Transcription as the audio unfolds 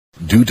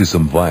Due to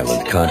some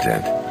violent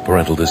content,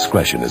 parental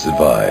discretion is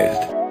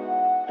advised.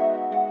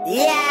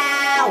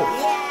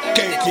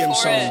 KTM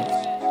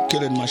song,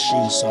 Killing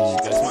Machine song.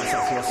 That's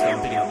myself,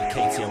 I'm picking up the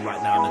KTM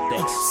right now on the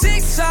decks.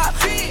 6 top,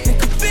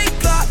 nigga, big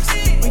blocks.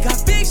 We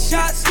got big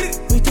shots,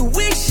 we do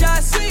weak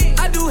shots.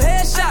 I do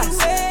headshots,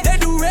 they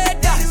do red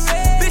dots.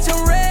 Bitch,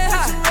 I'm red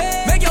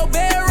hot, make your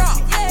bed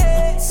rock.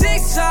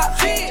 6 top,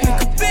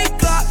 nigga, big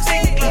blocks.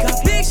 We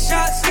got big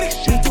shots,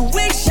 we do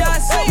weak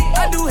shots.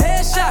 I do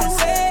headshots,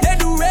 they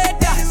do red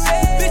dots.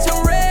 Bitch,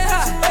 I'm red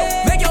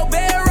hot, make your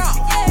bed rock.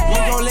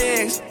 Logo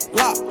legs,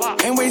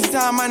 lock. Ain't wasting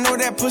time, I know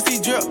that pussy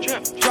drip,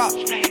 drop.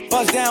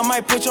 Bust down,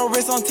 might put your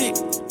wrist on tick.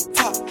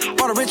 Top.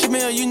 Bought a rich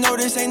meal, you know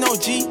this ain't no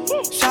G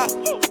shot.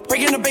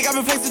 Breaking the bank, I've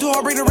been flexing too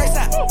hard, break the race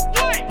out.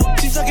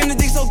 She sucking the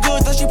dick so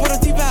good, thought she put her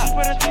teeth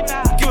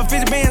out. Give her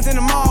 50 bands in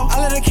the mall,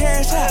 I let her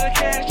cash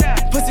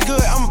out. Pussy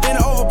good, I'ma bend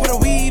her over, put her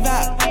weave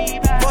out.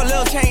 For a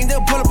little chain,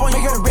 they'll pull up on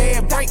you, get a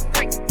red break.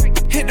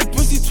 Hit the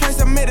pussy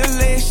twice, I made her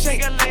leg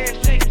shake.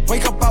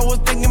 Wake up, I was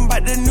thinking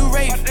about the new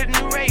rave.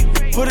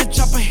 Put a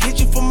chopper, hit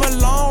you from a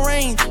long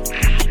range.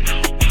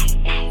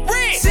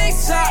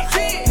 6 top,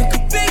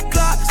 nigga, big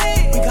blocks.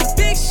 We got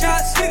big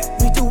shots,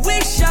 we do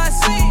weak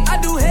shots. I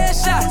do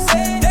headshots,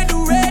 they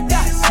do red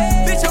dots.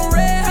 Bitch, I'm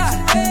red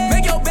hot,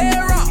 make your bed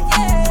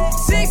rock.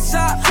 6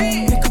 top,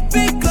 nigga,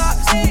 big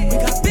blocks. We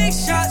got big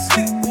shots,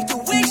 we do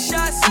weak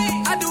shots.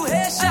 I do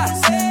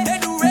headshots, they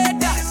do red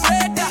dots,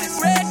 red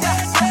dots, red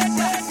dots, red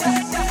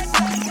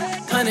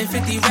dots.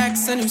 150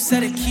 racks, a new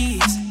set of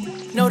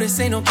keys. No, this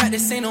ain't no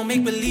practice, ain't no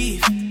make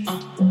believe.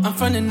 I'm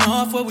from the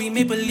north where we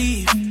make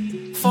believe.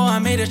 Before I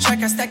made a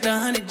track, I stacked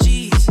 100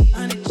 G's.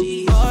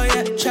 Oh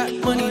yeah, trap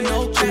money,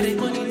 no credit.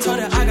 Told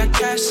her I got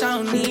cash, I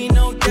don't need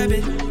no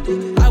debit.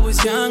 I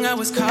was young, I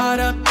was caught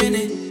up in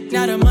it.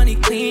 Now the money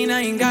clean,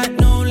 I ain't got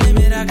no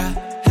limit. I got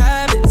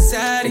habits,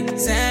 zaddy,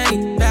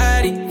 zanny,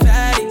 baddie,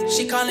 fatty.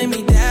 She calling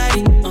me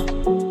daddy.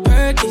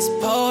 Perkies,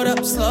 pulled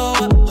up, slow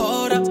up,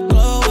 hold up,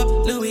 glow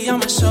up. Louis on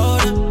my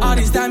shoulder. All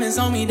these diamonds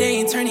on me, they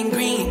ain't turning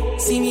green.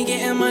 See me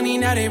getting money,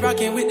 now they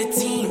rockin' with the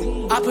team.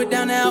 I put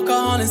down the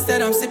alcohol,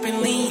 instead I'm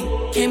sipping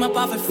lean. Came up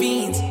off of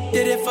fiends,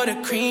 did it for the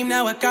cream.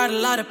 Now I got a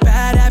lot of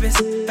bad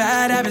habits,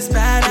 bad habits,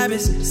 bad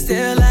habits.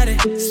 Still at it,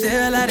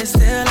 still at it,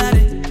 still at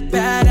it.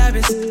 Bad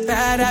habits,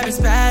 bad habits,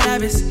 bad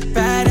habits,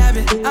 bad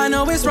habit. I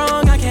know it's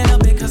wrong, I can't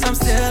help it, cause I'm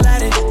still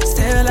at it,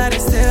 still at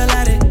it, still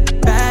at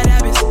it. Bad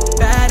habits,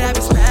 bad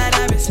habits, bad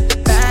habits,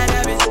 bad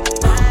habits.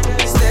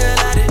 Still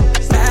at it,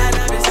 bad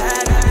habits,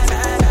 bad habits,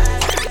 bad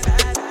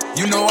habits.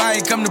 You know I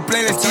ain't come to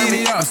play, let's turn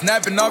me up.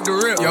 Snapping off the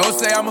rip. Yo,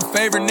 say I'm a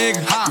favorite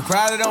nigga. You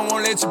probably don't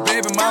wanna let your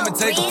baby mama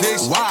take a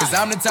picture. Why? Cause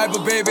I'm the type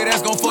of baby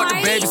that's gon' fuck the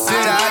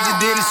babysitter. I just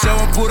did a show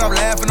and put up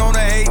laughing on the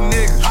hating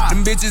nigga.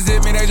 Them bitches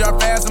hit me, they drop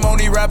fast. I'm on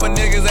these rapper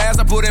niggas' ass.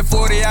 I put that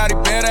 40 out, he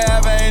better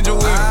have an angel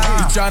with him.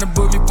 You tryna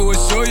book me for a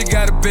show, you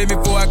gotta pay me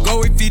before I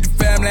go. We feed the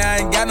family,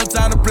 I ain't got no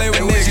time to play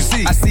with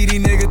niggas. I see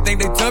these niggas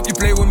think they tough, you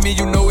play with me,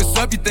 you know it's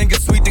up. You think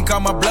it's sweet, then call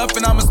my bluff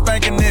and I'ma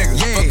spank a nigga.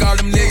 Fuck all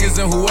them niggas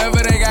and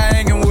whoever they got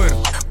hanging with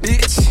them.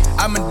 Bitch,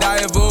 I'ma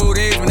die of old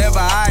age whenever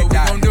I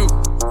die. What we gon'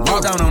 do?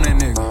 Walk down on that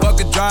nigga.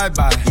 Fuck a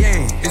drive-by.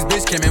 Yeah, this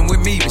bitch came in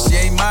with me, but she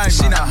ain't mine.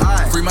 She not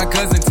high. Free my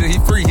cousin till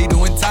he free. He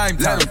doing time.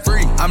 Let him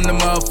free. I'm the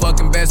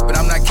motherfucking best, but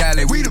I'm not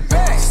Cali. We the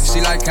best. She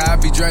like how I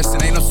be dressed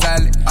and ain't no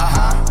salad.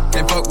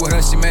 Can't fuck with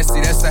her, she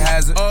messy. That's a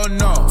hazard. Oh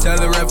no. Tell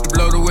the ref to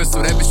blow the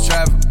whistle. That bitch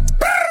travel.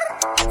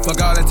 Fuck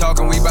all that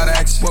talking, we bout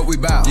action. What we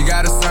bout? You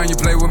got a son, you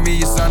play with me,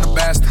 your son a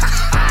bastard.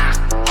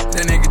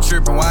 That nigga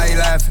trippin', why he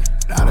laughing?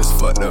 Nah, that's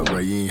fucked up, bro.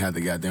 You ain't have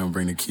to goddamn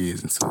bring the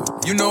kids into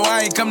it. You know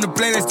I ain't come to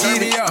play, let's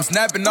turn me up. I'm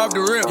snapping off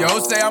the rip. Yo,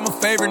 say I'm a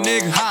favorite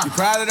nigga. You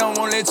probably don't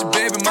wanna let your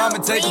baby mama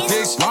take a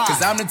picture.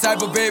 Cause I'm the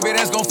type of baby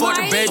that's gon' fuck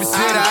the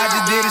babysitter. I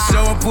just did a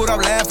show and put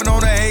up laughing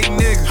on the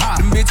hating nigga.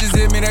 Them bitches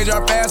hit me, they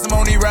drop fast. I'm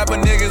on these rapper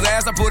niggas'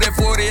 ass. I put that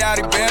 40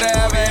 out, he better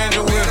have an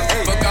angel with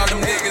him. Fuck all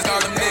them niggas, all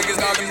them niggas,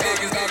 all them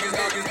niggas, all them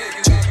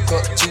niggas. 2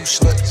 cup, 2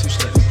 sluts.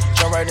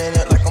 Jump right in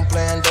it like I'm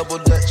playing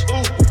double dutch.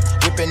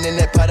 Whipping in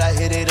that pot, I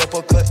hit it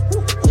uppercut.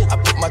 I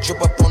put my drip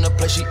up on the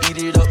plate, she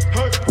eat it up.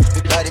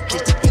 Big body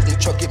kick the in the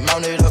truck, get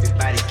mounted up.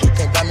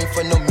 Can't buy me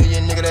for no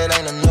million, nigga, that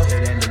ain't enough.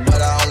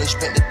 But I only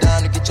spent the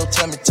dime to get your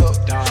tummy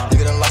tucked.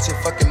 Nigga done lost your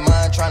fucking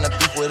mind, tryna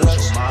beef with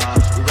us.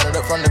 We run it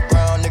up from the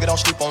ground, nigga, don't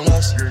sleep on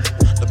us.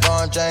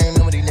 LeBron James,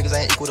 none of these niggas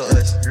ain't equal to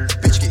us.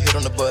 Bitch get hit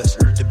on the bus,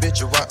 the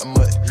bitch around the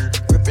mud.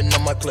 Gripping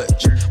on my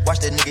clutch,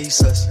 watch that nigga, he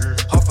sus.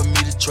 Hard for me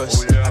to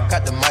trust, I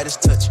got the Midas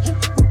touch.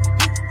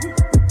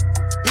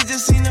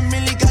 Bitches seen a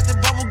milli, got the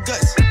bubble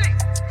guts.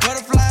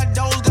 Butterfly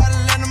doors, gotta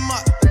let them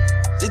up.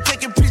 They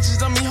taking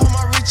pictures of me, hold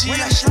my Richie.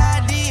 When I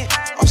slide in,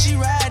 oh she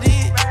ride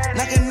in.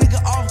 Knock a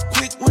nigga off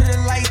quick with a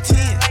light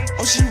 10.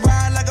 Oh she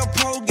ride like a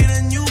pro, get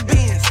a new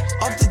Benz.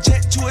 Off the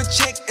jet to a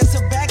check, it's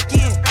a back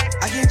end.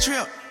 I can't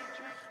trip.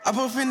 I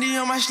put Fendi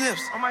on my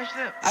slips.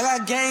 I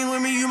got gang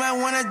with me, you might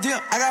wanna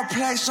dip. I got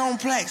plaques on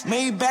plaques,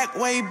 made back,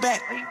 way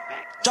back.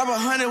 Drop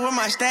 100 with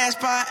my stash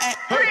spot at.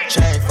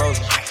 Chain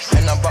frozen,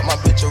 and I bought my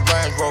bitch a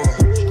Range Rover.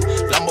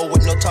 Lambo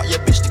with no talk,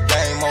 yeah bitch the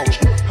game over.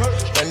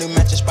 Brand new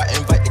matching spot,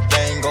 invite the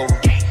gang over.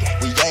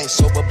 We ain't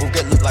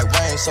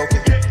soak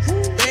it.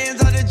 Bands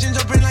out the gin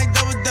jumping like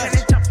double dutch.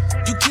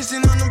 You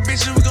kissing on them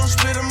bitches, we gon'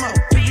 split them up.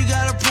 If you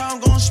got a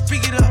problem, gon'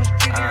 speak it up.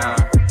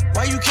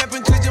 Why you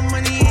capping? Cause your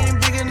money ain't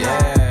big enough.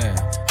 Yeah,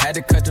 had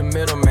to cut the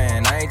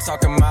middleman. I ain't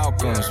talking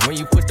Malcolms. When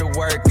you put the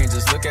work in,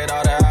 just look at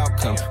all the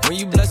outcomes. When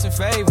you bless and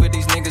favor,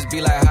 these niggas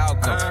be like, how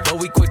come? But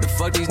we quick to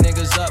fuck these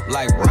niggas up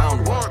like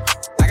round one.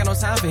 I got no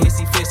time for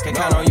hissy fits. Can't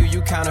count on you,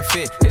 you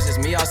counterfeit. It's just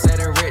me all set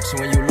and rich.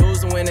 When you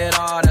lose and win it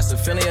all, that's a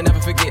feeling you'll never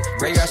forget.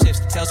 Graveyard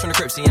shifts, tales from the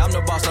crypt. See, I'm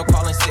the boss, no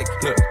calling sick.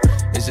 Look,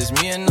 it's just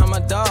me and all my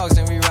dogs,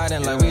 and we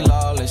riding like we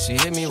lawless. She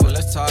hit me, well,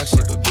 let's talk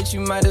shit. But bitch, you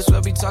might as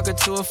well be talking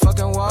to a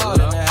fucking wall.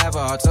 And I have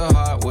a heart to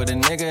heart with a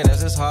nigga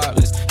that's just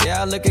heartless.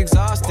 Yeah, I look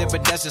exhausted,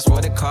 but that's just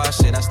what it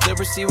costs shit. I still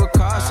proceed with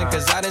caution,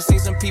 cause I done seen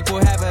some people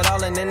have it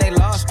all and then they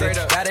lost it.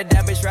 Got a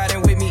that bitch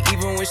riding with me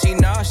even when she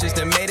nauseous.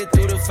 They made it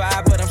through the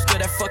fire, but I'm still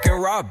that fucking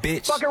raw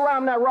bitch. Fuck around,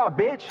 I'm not raw,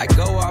 bitch. I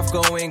go off,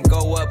 go in,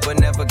 go up, but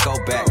never go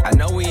back. I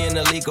know we in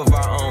the league of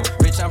our own.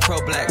 Bitch, I'm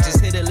pro-black. Just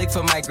hit a lick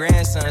for my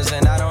grandsons,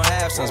 and I don't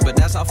have sons, but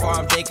that's how far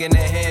I'm thinking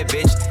ahead,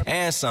 bitch.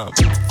 And some.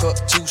 2 cup,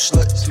 2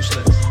 sluts.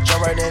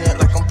 Jump right in it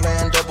like I'm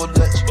playing double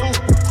dutch.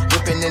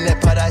 Whipping in that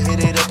pot, I hit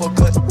it up a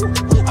cut.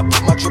 I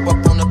put my drip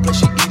up on the plate,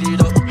 she eat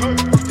it up.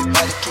 Big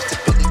body kick the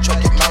pit, the truck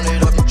get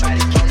mounted up. Try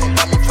to count it,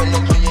 got me for no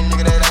million,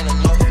 nigga, that ain't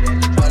enough.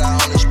 But I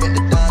only spend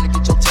it down to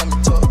get your tummy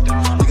tucked.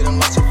 Nigga, them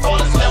lots of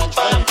fucking money.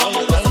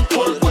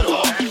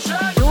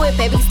 Do it,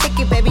 baby, stick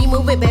it, baby,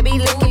 move it, baby,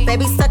 lick it,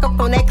 baby, suck up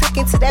on that click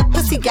into that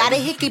pussy, got a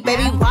hickey,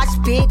 baby, watch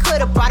big,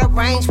 could've brought a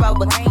Range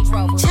Rover.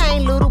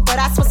 Chain little, but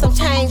I spent some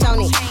change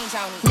on it.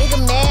 Nigga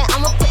mad,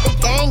 I'ma put the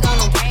gang on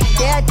him.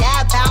 They'll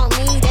die about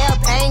me, they'll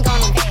bang on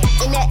him.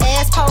 In that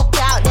ass poked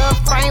out, the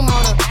frame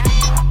on him.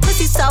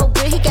 Pussy so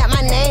good, he got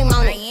my name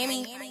on it.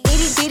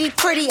 Itty bitty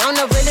pretty, on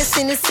the realest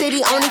in the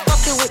city. Only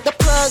fucking with the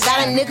plug,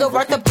 got a nigga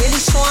worth a Billy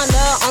showing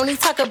love. Only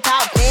talk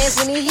about bands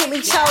when he hit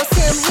me, chose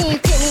him. He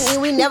ain't pick me,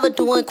 and we never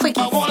doing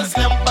quickies. I wanna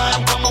slim by a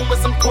woman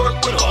with some pork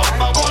with her.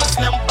 I wanna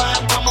slim by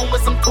a woman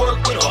with some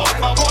pork with her.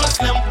 I wanna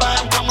slim by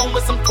a woman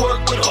with some pork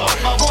with her.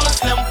 I wanna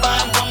slim by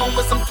a woman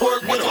with some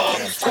pork with her.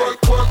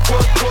 Pork, pork,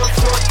 pork, pork,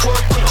 pork,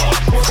 pork with her.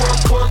 Pork,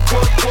 pork,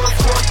 pork, pork,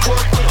 pork,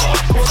 pork with her.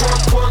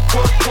 Pork, pork,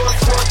 pork, pork,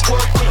 pork,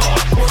 pork with her.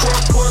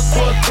 Pork, pork,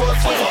 pork, pork, pork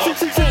with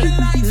her.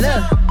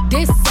 Look,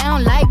 this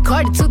sound like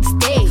Cardi to the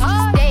stage.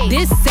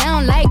 This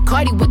sound like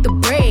Cardi with the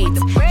braids.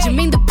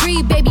 Jermaine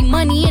Dupri, baby,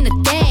 money in a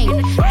thing.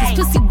 This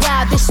pussy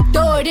wild, this shit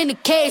throw it in the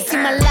case. See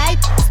my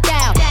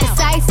lifestyle, it's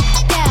ice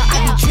down. I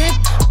be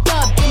dripped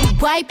up, give me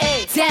wipe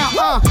down.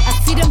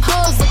 I see them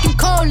hoes looking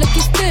cold,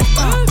 looking stiff.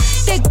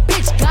 Thick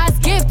bitch, God's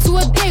gift to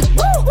a dick.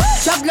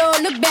 Drop low,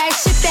 look back,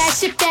 shit that,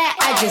 shit that.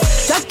 I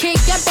just drop kick,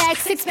 got back,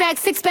 six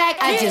pack.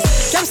 I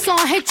just drop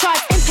song, hit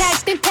charts,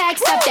 impact.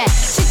 Stop that.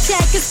 Shit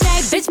check, it's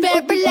snag, bitch,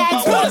 better relax.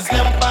 I wanna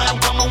slim by a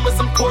woman with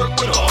some pork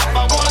with her.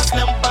 I wanna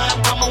slim by a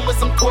woman with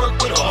some pork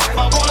with her.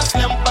 I wanna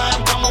slim by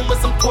a woman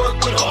with some pork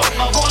with her.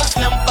 I wanna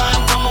slim by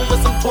a woman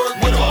with some pork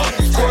with her.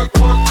 Pork,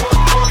 pork, pork,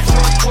 pork,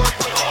 pork, pork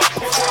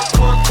with her.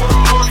 Pork, pork,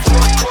 pork,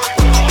 pork,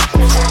 pork, pork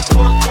with her.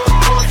 Pork, pork,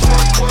 pork,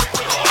 pork, pork,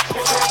 pork with her.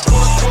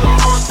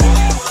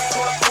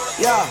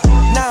 Yeah,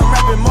 now I'm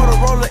rapping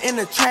Motorola in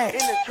the trash.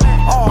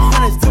 All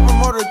hundreds, double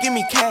motor, give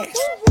me cash.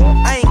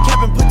 I ain't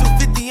capping, put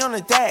 250 on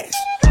the dash.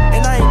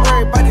 And I ain't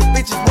worried about these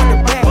bitches when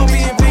the back. For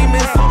being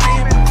famous,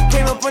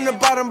 came up from the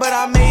bottom, but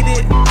I made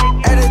it.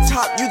 At the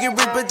top, you get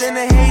rich, but then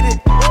they hate it.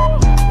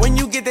 When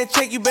you get that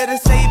check, you better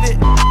save it.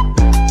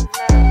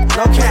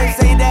 No can't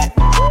say that.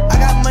 I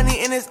got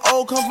money and it's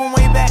old, come from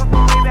way back.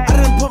 I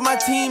done put my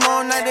team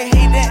on, now they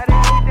hate that.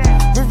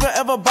 River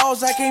ever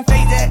balls, I can't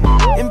fake that.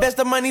 Invest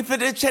the money for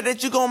the check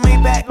that you gon'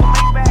 make back.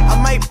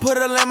 I might put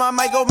a lamb, I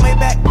might go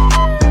Maybach.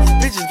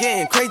 Bitches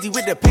getting crazy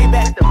with the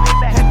payback.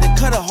 Had to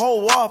cut a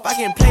hole off, I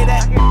can play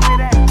that.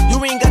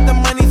 You ain't got the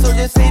money, so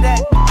just say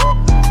that.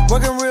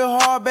 Working real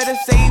hard, better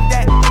save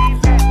that.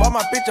 Bought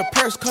my bitch a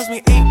purse, cost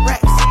me 8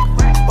 racks.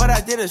 But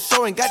I did a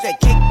show and got that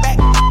cake back.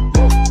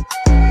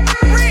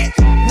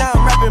 Now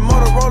I'm rapping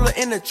Motorola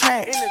in the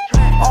trash.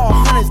 All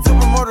hundreds,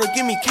 double motor,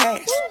 give me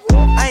cash.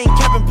 I ain't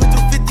capping, put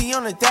 250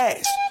 on the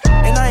dash.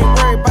 And I ain't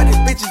worried about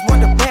these bitches,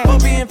 want the bag. For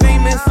being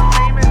famous,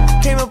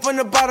 came up from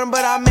the bottom,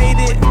 but I made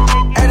it.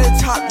 At the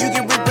top, you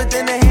get rich, but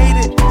then they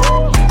hate it.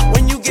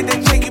 When you get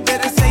that check, you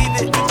better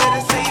save it. You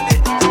better save it.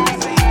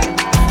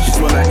 She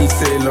smell like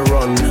Saint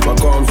Laurent. My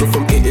garms are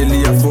from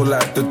Italy, I feel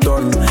like the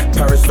Don.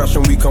 Paris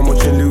Fashion Week, I'm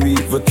watching Louis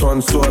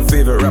Vuitton. Saw her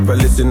favorite rapper,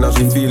 listen, now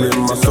she feeling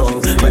my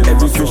song. But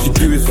everything she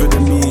do is for the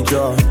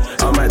media.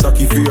 I might duck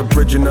you through your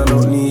bridge and I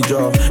don't need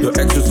ya. Your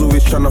ex was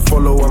always tryna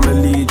follow, I'ma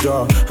lead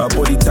ya. Her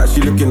body tight,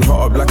 she looking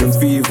hot up like a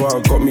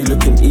fever. Got me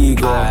looking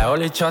eager. I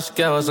only trust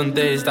girls on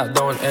days that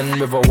don't end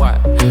with a what.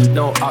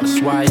 No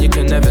ups, why you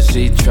can never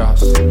see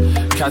trust.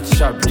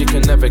 Catch up, you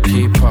can never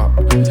keep up.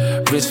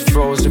 Wrist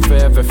froze if we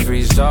ever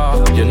freeze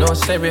up. You know,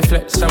 say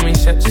reflex and we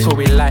set so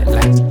we light.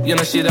 You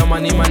know, see the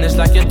money, man, it's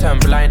like you turn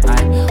blind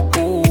eye.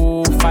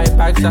 Ooh, 5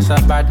 bags, that's a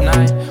bad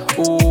night.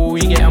 Ooh,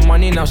 you getting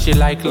money, now she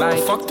like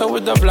life. Fucked her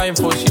with the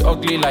blindfold, she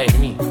ugly like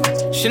me.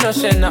 She not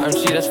saying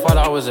nothing, she just thought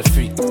I was a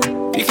freak.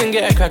 You can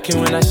get a cracking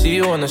when I see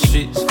you on the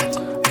streets.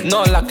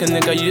 Not like a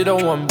nigga, you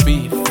don't want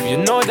beef. You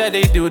know that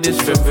they do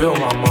this for real,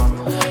 mama.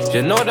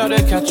 You know that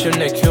they catch him,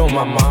 they kill,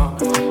 mama.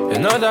 You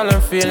know that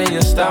I'm feeling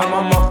your style,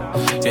 mama.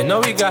 You know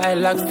we got it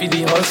like for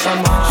the whole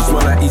summer. She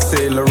smell like East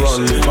Saint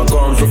Laurent. My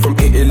garms are from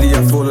Italy,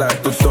 I feel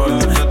like the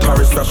Don.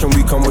 Paris Fashion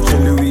Week, I'm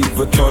watching Louis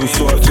Vuitton.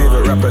 So her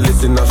favorite rapper,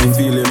 listen, now she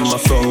feeling my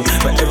song.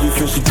 But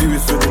everything she do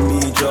is for the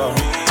media.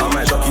 I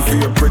might duck you for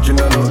your bridge and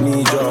I don't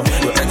need ya.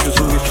 Your ex is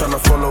always tryna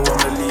follow, I'm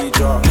the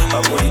leader.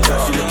 Her body tight,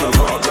 she looking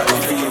hard like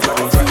she feels like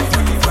a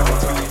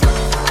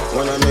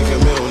when I make a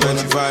meal,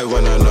 95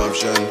 when an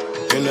option.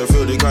 In the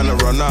field, they kinda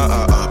run out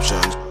of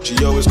options.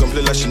 She always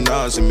complain like she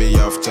nods me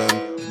often.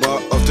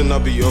 But often I'll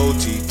be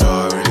OT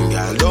tiring.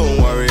 Yeah,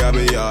 don't worry, I'll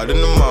be out in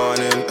the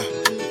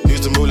morning.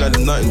 Used to move like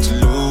there's nothing to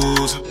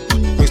lose.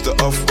 Mix the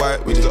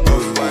off-white with the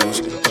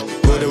off-white.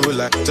 Golden with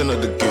like 10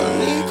 of the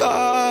game.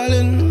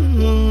 Calling,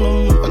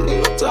 when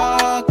you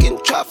talking,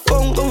 trap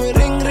phone going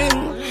ring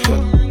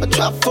ring. A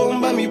trap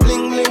phone by me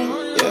bling bling,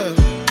 yeah.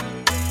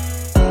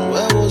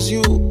 Where was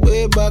you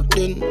way back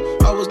then?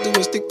 I was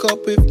doing stick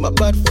up with my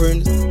bad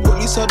friends.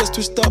 Police had us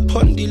twist up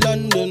on the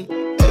London.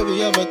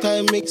 Every other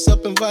time mix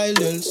up in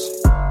violence.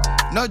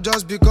 Not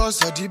just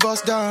because I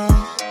D-bust down,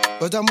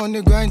 but I'm on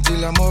the grind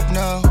till I'm up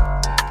now.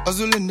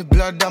 Hustle in the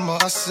blood, I'm a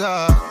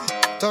hustler.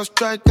 Tough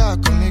striker,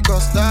 come make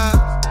us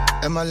start.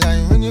 Am I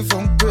lying when you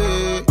from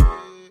pay?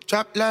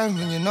 Trap line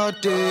when you're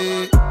not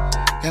there.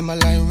 Am I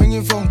lying when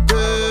you from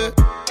pay?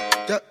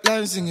 That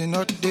line singing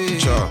not there.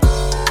 Sure.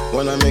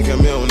 When I make a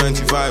meal,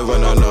 95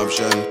 when an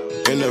option.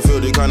 In the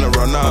field, they kinda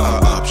run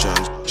out of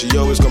options. She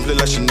always complain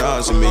like she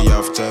nods me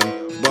often.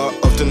 But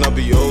often I'll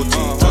be OT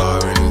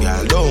tiring.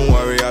 Yeah, don't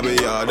worry, I'll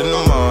be out in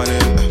the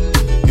morning.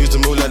 Used to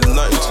move like there's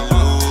nothing to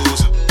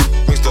lose.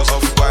 Mix the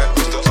off-white,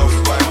 mix the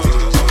off-white, mix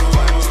the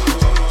off-white.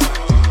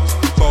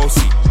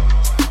 Bossy,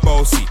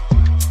 bossy,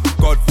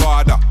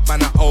 Godfather,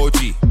 man a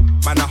OG.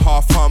 Man a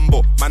half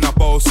humble, man a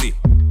bossy.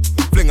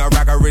 Fling a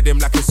rag a rhythm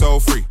like it's all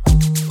free.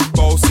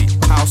 Bossy,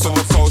 house on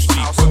the coast G.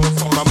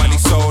 My money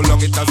so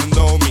long it doesn't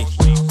know me.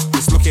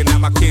 It's looking at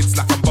my kids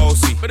like I'm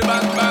bossy. Bang,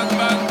 bang,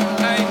 bang,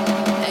 hey.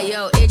 Hey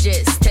yo,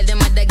 Idris, tell them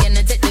what they're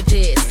gonna take the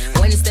piss.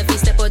 When Steffi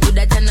step out, do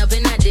that turn up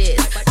in a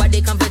diss.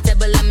 Body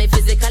comfortable, I'm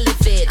physically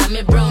fit.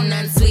 I'm brown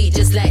and sweet,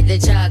 just like the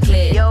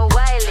chocolate. Yo,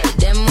 Wiley,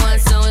 them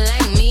ones sound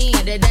like me.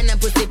 Other than a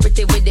pussy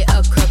pretty with the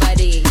okra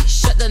body.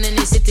 Shut down in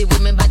the city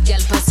with me bad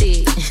girl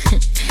pussy.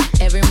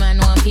 Every man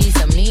want piece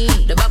of me.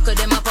 The back of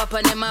them a pop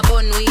and them a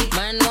bun weed.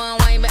 Man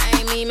want wine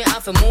behind me, me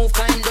have to move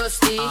kind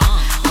dusty.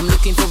 I'm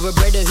looking for a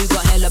brother who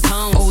got hella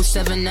pound.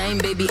 079,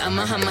 baby, I'm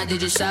a hammer,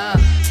 did you shop?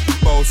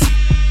 Bossy,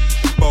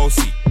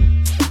 bossy,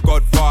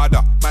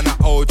 Godfather, man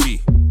a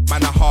OG.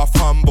 Man a half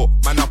humble,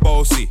 man a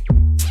bossy.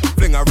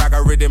 Fling a rag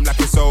a rhythm like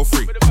it's all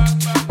free.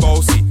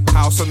 Bossy,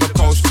 house on the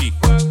coast G.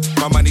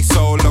 My money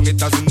so long it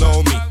doesn't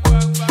know me.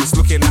 It's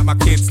looking at my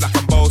kids like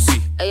I'm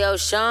bossy. Hey yo,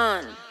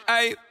 Sean.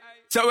 Hey,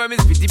 so when me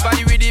spitty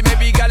body with it,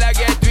 maybe gala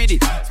get with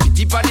it.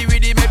 Spitty body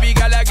with it, maybe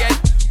gala get.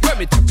 When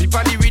me tappy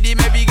body with it,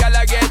 maybe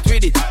gala get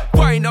with it.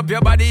 Wind up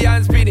your body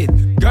and spin it.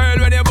 Girl,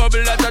 when you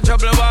bubble, that's a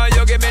trouble. Why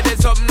you give me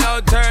this something now?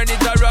 Turn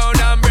it around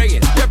and bring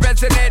it. You're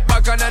pressing it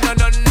back on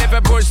and on. If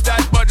you push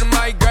that button,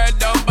 my girl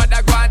down, but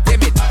I can't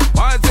tame it.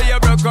 Once you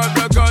broke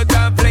out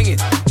and fling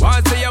it.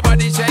 Once your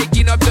body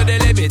shaking up to the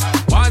limit.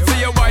 Once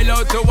you wild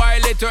out to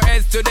wild it to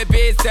S to the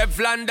base, Steph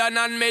London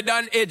and mid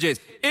on edges.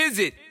 Is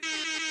it?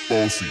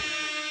 Bossy,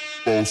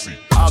 bossy.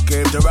 I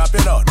came to rap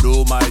it up,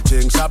 do my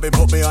thing. Sabi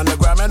put me on the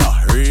gram and a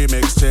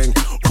remix thing.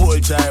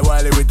 Hold tight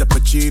Wiley with the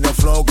Pacino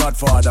flow.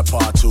 Godfather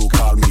part 2,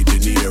 call me De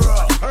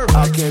Niro.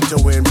 I came to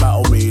win,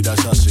 battle me,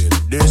 that's a sin.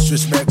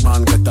 Disrespect,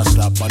 man, get a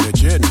slap on the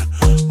chin.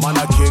 Man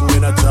a king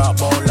in a top,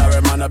 oh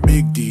Larry, man a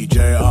big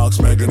DJ, Ox,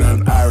 Megan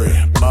and Harry.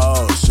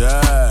 Bossy,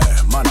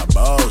 man a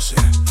bossy.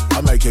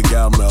 I make a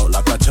girl melt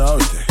like a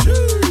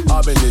toasty.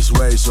 I'll be this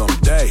way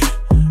someday,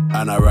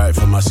 and I write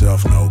for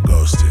myself, no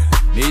ghosting.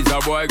 Me's a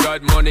boy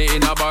got money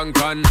in a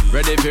bank on.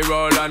 Ready for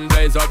roll and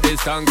blaze up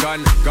this tank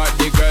on. Got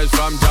the girls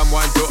from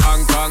Jamwan to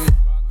Hong Kong.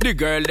 The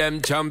girl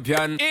them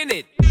champion. In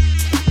it.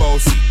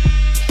 Bossy,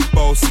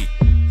 bossy,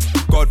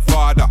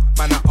 Godfather,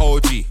 man a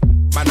OG.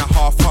 Man a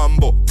half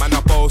humble, man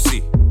a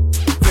bossy.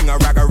 Fling a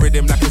rag a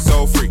rhythm like it's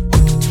all free.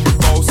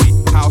 Bossy,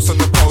 house on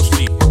the coast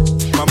G.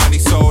 My money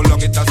so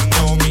long it doesn't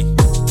know me.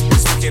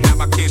 It's looking at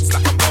my kids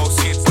like I'm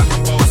bossy. It's like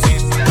I'm bossy.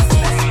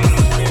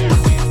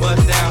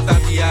 Bust down,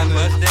 Tatiana.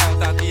 Bust down,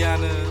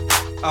 Tatiana.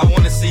 I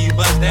wanna see you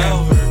bust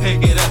down.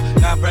 Pick it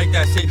up, now break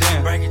that shit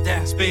down. Break it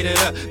down, speed it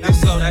up, now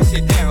slow that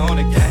shit down on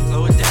the gas.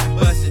 Slow it down,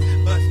 bust it,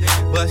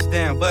 bust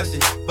down, bust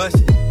it, bust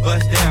it,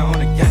 bust down on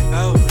the gas.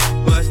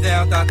 Bust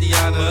down,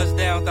 Tatiana. Bust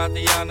down,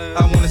 Tatiana.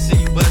 I wanna see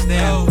you bust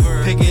down.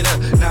 Pick it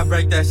up, now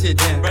break that shit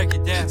down. Break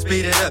it down,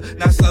 speed it up,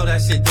 now slow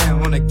that shit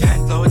down on the gas.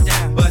 Slow it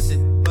down, bust it,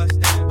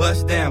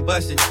 bust down,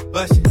 bust it,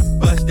 bust it,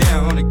 bust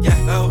down on the gas.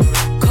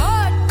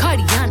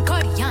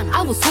 Cardiana.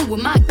 I was home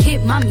with my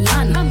kid,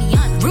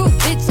 Mamiana. Real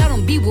bitch, I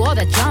don't be with all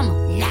that drama.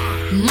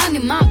 Money,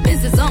 my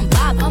business, I'm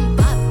Bob.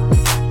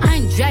 I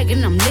ain't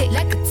dragging, I'm lit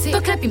like a tick.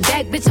 But clapping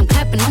back, bitch, I'm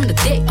clapping on the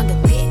dick.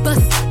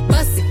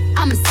 Bust it,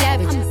 I'm a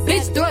savage.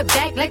 Bitch, throw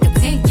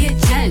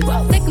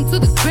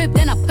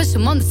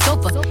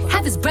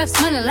breath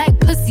smelling like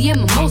pussy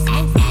and mimosa.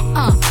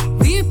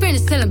 We ain't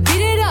finished, tell him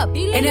beat it up.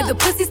 And if the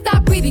pussy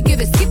stop breathing, give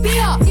it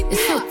CPR.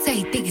 It's so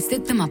tight, think it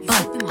slipped in my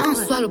butt. I don't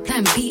swallow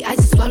plan B, I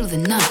just swallow the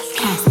nut.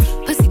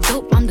 Pussy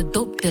dope, I'm the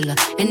dope dealer.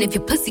 And if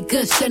your pussy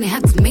good, shouldn't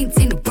have to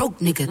maintain a broke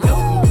nigga.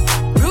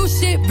 Real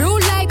shit, real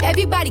life,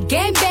 everybody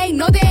gang bang,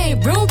 no they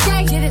ain't real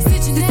right.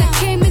 Since I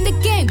came in the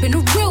game, been a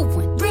real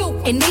one.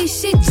 And ain't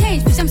shit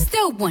changed, bitch, I'm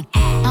still one.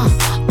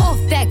 All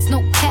facts, no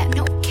cap,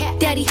 no cap.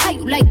 Daddy, how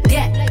you like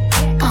that?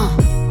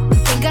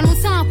 Ain't got no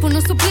time for no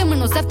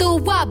subliminals. After a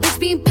while, bitch,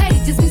 being petty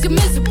just means you're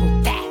miserable.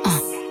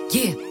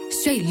 Yeah,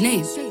 straight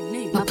lame.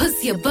 My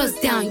pussy a buzz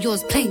down,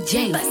 yours plain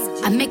Jane.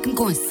 I make him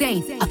go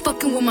insane. I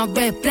fucking with my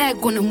red flag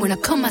on him. When I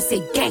come, I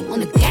say gang on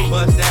the gang.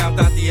 Buzz down,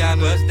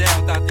 Tatiana. Buzz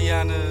down,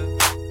 Tatiana.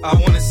 I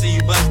wanna see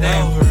you bust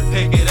down.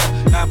 Pick it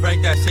up, now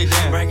break that shit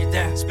down. Break it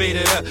down, speed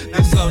it up,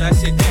 then slow that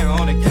shit down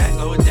on the gas.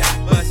 Slow it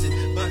down, bust it,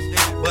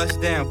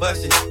 bust down,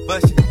 bust it,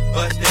 bust it,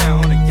 bust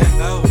down on the gas.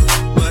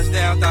 Bust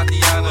down,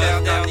 Tatiana.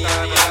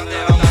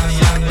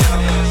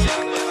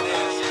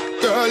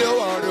 Girl, you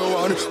are the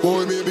one,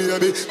 hold me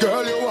baby.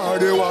 Girl, you are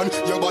the one.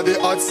 Your body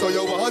hot, so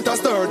you want a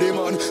sturdy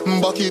man.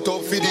 Back it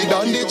up for the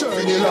down the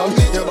journey long.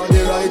 Your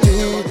body writing,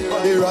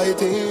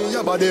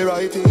 your body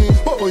writing.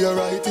 Oh, you're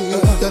writing.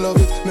 You love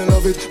it, me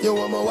love it. You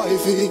want my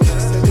wifey.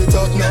 Set it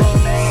up now.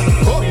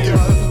 Come,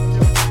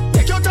 girl.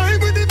 Take your time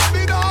with the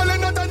baby doll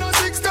and not on a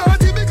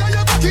 6:30 because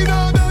you're back in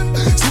our band.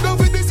 Sit down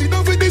with this, sit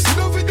down with this, sit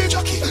down with the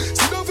jockey.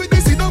 Sit down with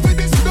this, sit down with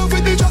this, sit down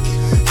with the jockey.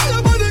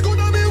 Your body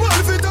gonna be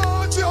well fit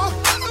touch you.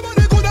 Your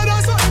body gonna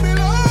that's why me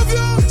love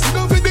you. Sit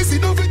down with this,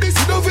 sit down with this,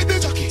 sit down with the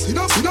jockey. Sit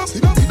down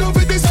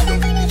with this, sit down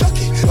with the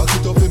jockey. Back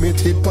it up with me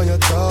tip on your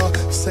jaw.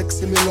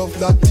 Sexy me love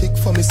that tick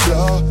for me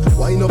slaw.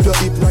 Wind up your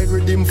hip right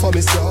rhythm for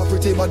me slaw.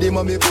 Pretty body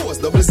ma me pose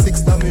double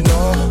six to me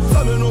now.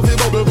 For me know fi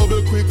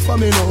bubble quick for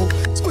me now.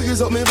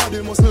 Squeeze up me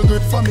body muscle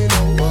grip for me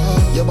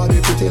now. Your body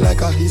pretty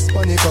like a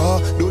Hispanic.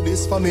 Do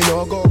this for me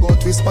now. Go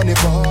twist for me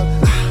ball.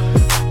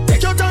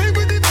 Take your time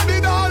with the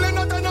baby doll and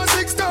not on a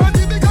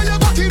 6:30 because you're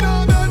back in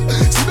our band.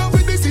 Sit down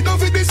with this, sit down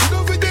with this, sit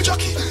down with the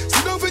jockey.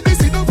 Sit down with this,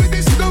 sit down with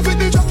this, sit down with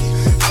the jockey.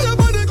 Your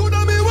body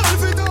gonna be well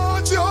fit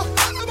touch you.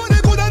 Your body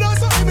gonna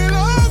that's why me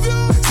love you.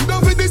 Sit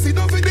down with this, sit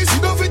down with this,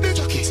 sit down with the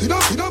jockey. Sit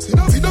down, sit down, sit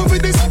down, sit down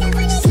with this.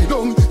 Sit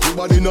down. Your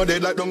body no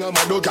dead like dung a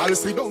mad dog, girl.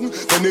 Sit down.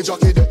 When the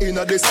jockey the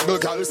inna the saddle,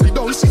 girl. Sit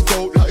down. Sit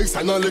out like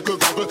sand a little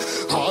gravel.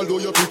 Although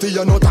you're pretty,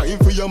 you no time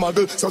for your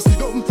model. So sit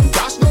down.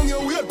 Dash down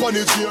your weight pon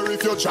the chair.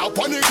 If you drop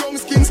on the ground,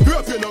 skin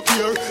scrape you no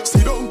care.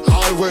 Sit down.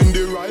 All when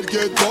the ride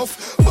get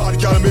tough. Bad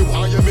girl me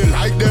want you me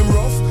like them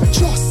rough.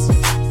 Just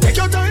take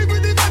your time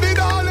with the body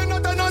doll and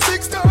not on a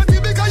 6:30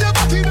 because you're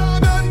back in our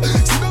band.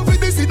 Sit down with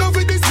this, sit down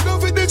with this, sit down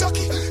with the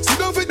jockey. Sit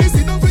down with this,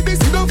 sit down with this,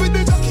 sit down with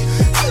the jockey.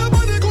 Your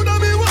body gonna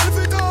be well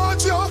fit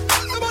touch you.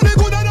 Your body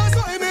gonna that's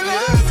why me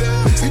love you.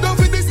 Sit down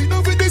with this, sit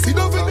down with this, sit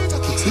down with the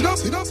jockey. Sit down,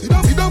 sit down, sit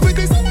down, sit down with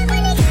this.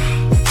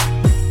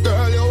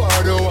 Girl, you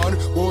are the one,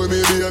 hold me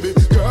baby.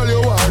 Girl,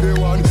 you are the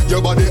one.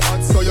 Your body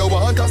hot, so you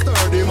want a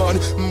sturdy man.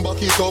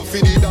 Back it up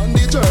for the down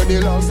the journey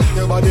long.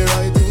 Your body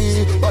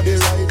writing,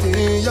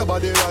 your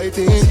body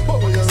writing. Oh,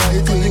 you're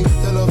writing.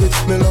 You love it,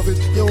 me love it.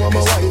 You want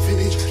my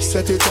wifey.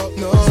 Set it up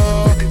now,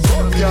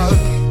 girl.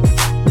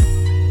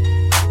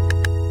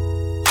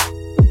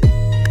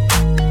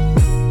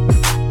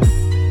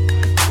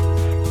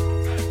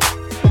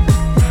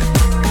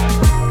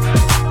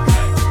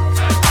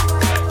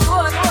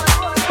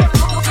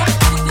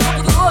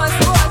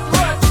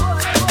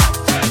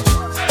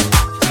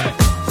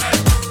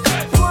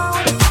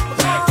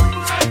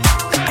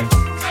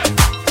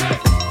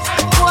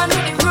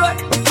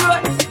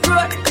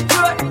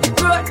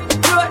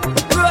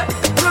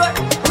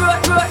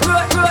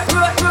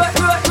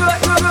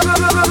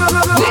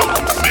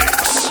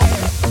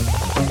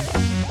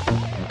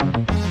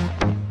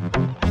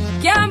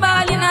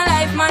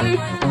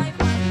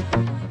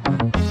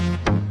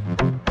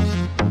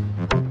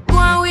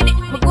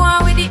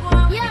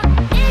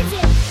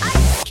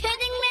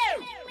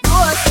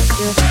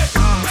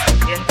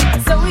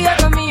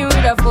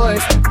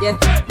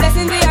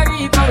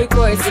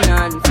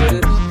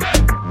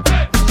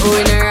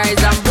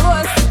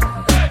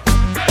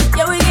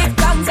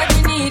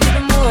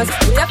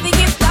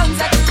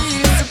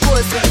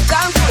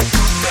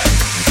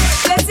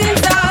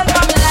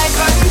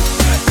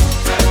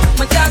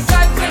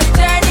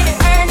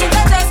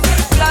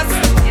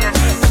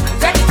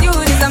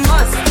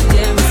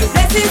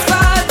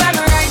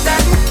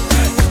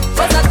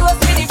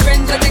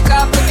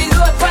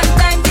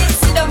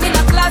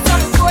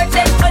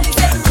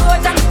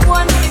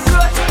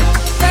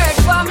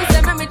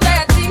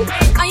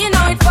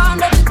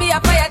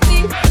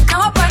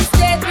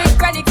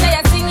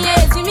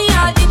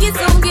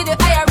 Soon get the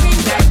higher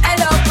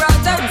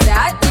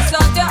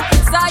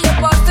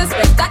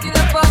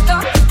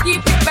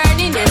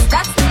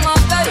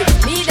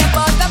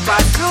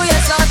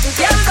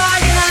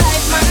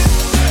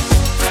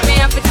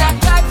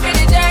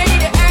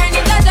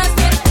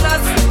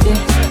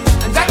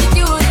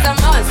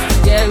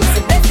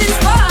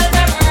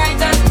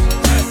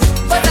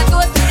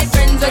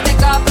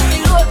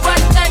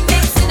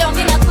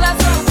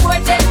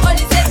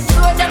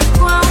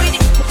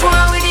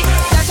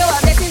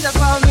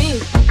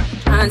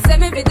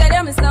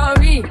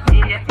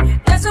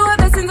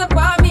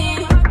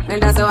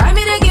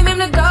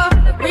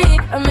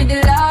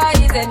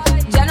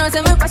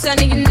a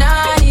nigga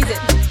not easy.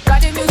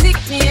 Got the music,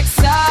 me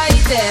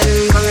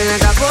excited. Coming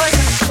like a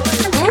potion.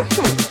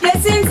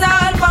 Blessings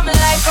all for my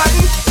life, and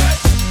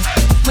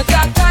my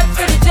God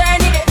for the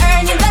journey, the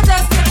earning, not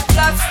just the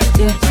plus.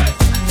 Yeah,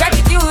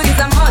 gratitude is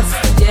a must.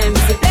 Yeah, me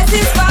say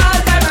blessings fall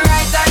by my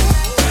right hand.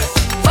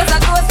 But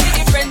I go see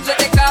the friends that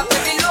take off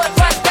with the load.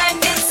 What time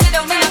they sit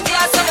down in a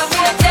class on the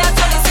phone, class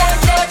on the sound,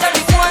 load on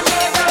the phone.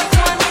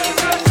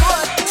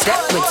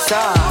 Step with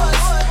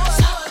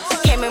sauce.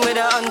 Came in with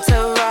an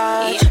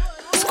entourage.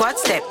 Squad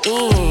step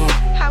in.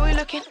 How we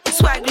looking?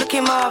 Swag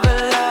looking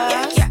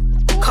marvelous.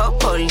 Call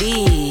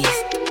police.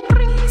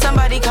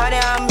 Somebody call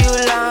the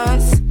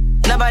ambulance.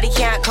 Nobody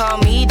can't call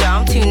me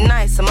down. I'm too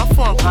nice. I'm a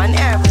phone on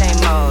airplane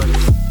mode.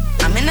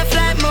 I'm in the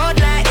flight mode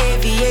like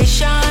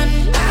aviation.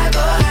 I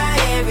go high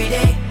every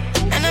day.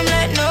 And I'm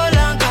like no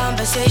long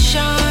conversation.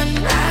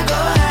 I go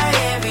high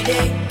every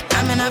day.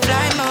 I'm in a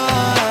flight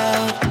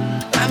mode.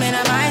 I'm in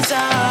a my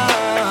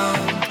zone.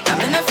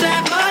 I'm in a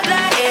flight mode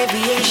like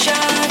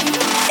aviation.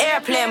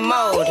 Airplane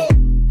mode.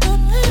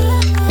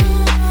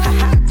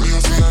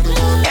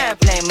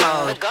 Airplane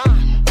mode.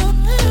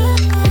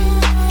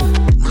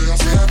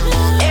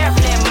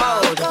 Airplane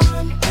mode.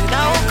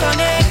 No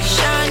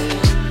connection.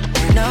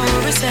 No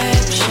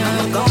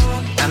reception.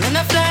 I'm in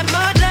a flight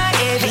mode like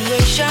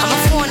aviation. I'm a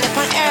phone up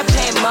on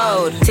airplane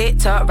mode.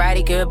 TikTok,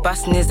 righty good,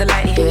 bustin' is the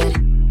likelihood.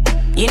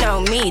 You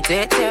know me, do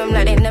it to them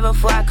like they never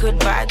thought I could,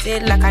 but I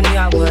did like I knew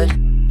I would.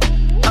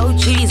 Oh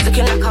geez,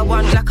 looking like I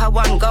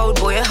won gold,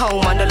 boy at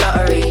home on the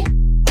lottery.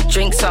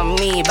 Drinks on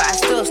me, but I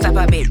still slap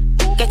a bit.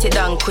 Get it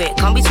done quick,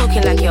 can't be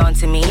talking like you're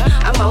onto me.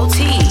 I'm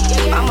OT,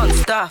 I'm on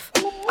stuff.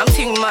 I'm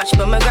too much,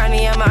 but my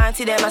granny and my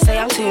auntie them, I say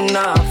I'm too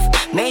enough.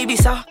 Maybe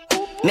so,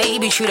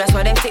 maybe true, that's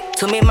why they stick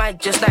to me, might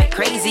just like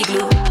crazy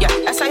glue. Yeah,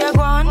 that's how you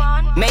go on.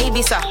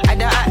 Maybe so, I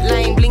the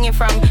hotline blinging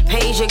from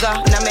page you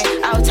got. Now me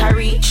out I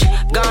reach,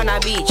 Ghana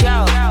Beach,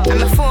 yo.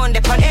 I'm a phone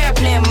up on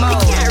airplane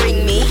mode. You can't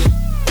ring me.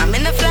 I'm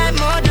in the flight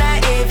mode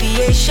like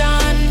aviation.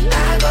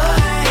 I go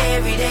high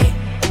every day.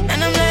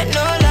 And I'm like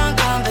no long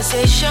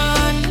conversation.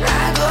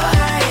 I go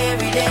high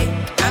every day.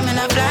 I'm in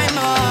a flight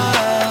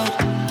mode.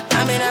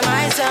 I'm in a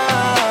my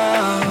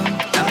zone.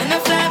 I'm in a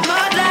flight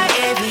mode like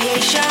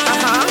aviation.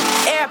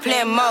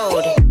 Airplane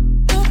mode.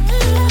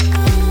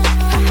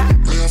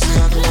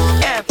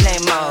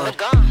 Airplane mode.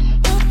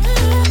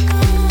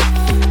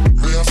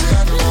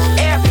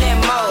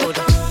 Airplane mode.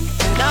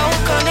 No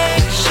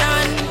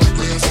connection.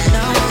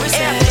 No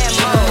airplane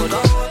mode.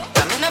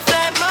 I'm in a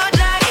flight mode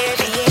like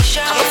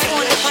aviation.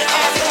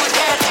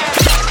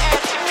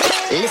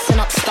 Listen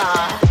up,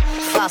 star.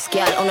 Fast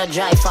girl on a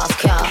drive fast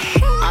car.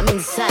 I'm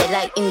inside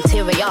like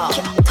interior.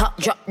 Top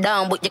drop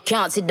down, but you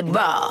can't see the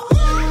bar.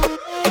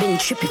 Been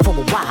trippy for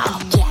a while.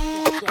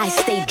 I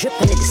stay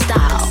dripping in the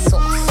style.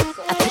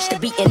 I touch the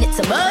beat and it's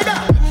a murder.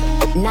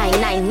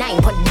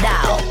 999 put it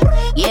down.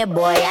 Yeah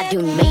boy, I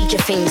do major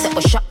things that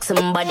will shock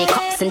somebody,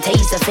 cops and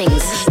taser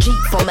things. Jeep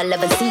from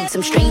 11, seen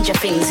some stranger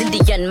things.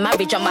 Indian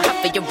marriage, I'ma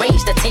have to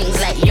arrange the things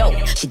like yo.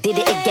 She did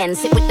it again,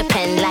 sit with the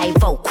pen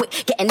like oh, quick,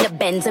 get in the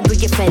Benz and bring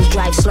your friends,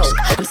 drive slow.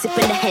 I'm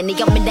sipping the Henny,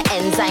 I'm in the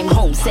ends, I'm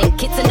home. Send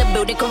kids in the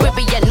building,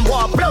 Caribbean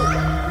war blow.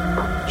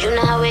 You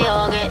know how we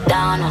all get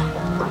down.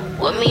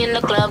 With me in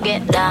the club,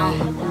 get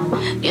down.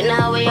 You know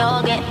how we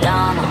all get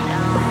down.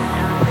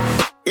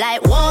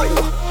 Like whoa,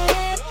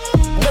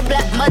 the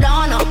Black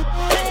Madonna,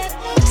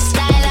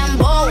 style and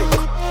vogue,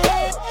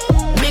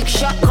 big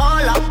shot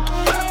caller,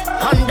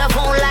 on the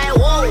phone like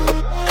whoa,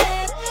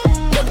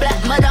 the Black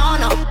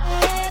Madonna,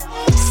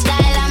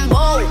 style and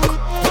vogue,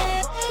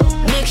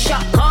 big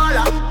shot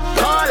caller,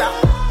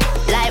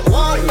 like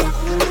whoa,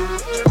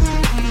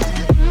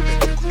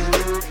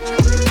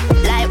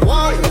 like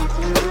whoa.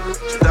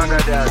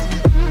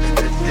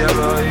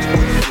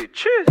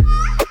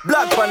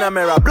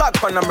 Black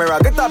Panamera,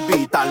 get a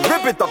beat and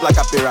rip it up like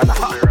a piranha.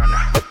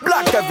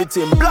 Black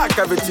everything,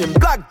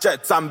 black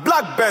jets and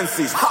black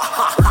Benzes. Ha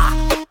ha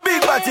ha.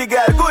 Big body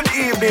girl, good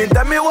evening.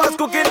 Tell me what's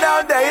cooking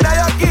down there in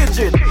your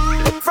kitchen.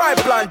 Fried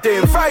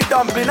plantain, fried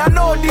dumpling. I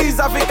know these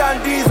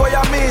African D's what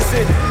you're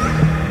missing.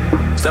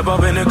 Step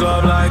up in the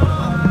club like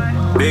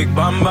big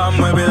bam bam,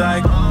 we be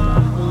like,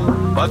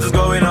 what is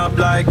going up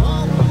like?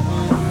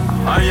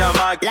 On your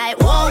mic, like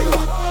whoa,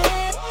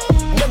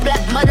 the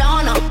Black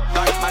Madonna,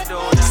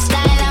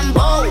 style and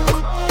vogue,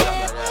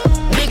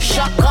 big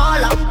shot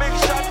caller,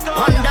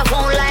 on the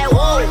phone like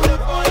whoa,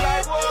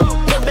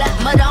 the Black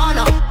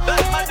Madonna,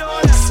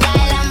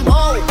 style and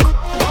vogue,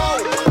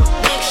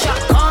 big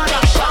shot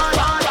caller.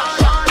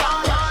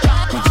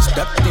 We just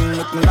stepped in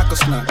looking like a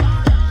snack.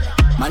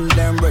 Man,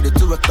 damn ready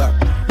to attack.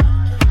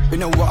 You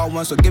know what I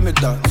want, so give me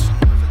that.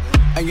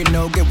 And you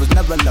know it was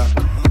never luck.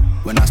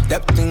 When I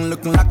stepped in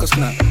looking like a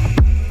snack.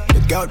 The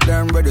girl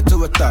damn ready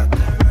to attack.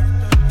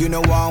 You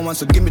know what I want,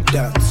 so give me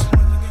that.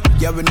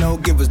 Yeah, we know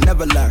it was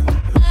never luck.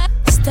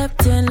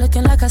 Stepped in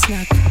looking like a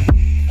snack.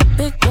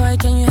 Big boy,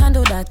 can you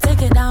handle that?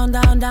 Take it down,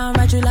 down, down,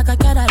 ride you like a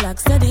Cadillac.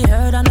 Steady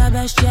heard on the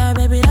best, yeah,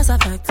 baby, that's a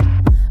fact.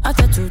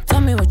 After two, tell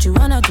me what you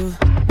wanna do.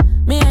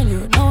 Me and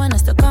you, no one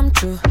has to come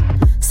true.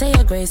 Say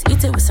your grace,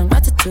 eat it with some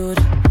gratitude.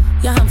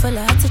 Yeah, I'm full of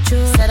attitude.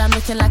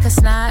 looking like a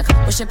snack.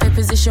 What's your pay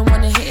position?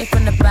 Wanna hit it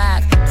from the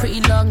back.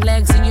 Pretty long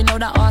legs and you know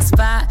that ass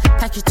fat.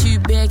 Package too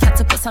big, had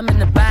to put some in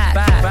the back.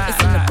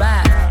 It's in the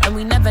back, and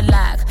we never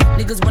lack.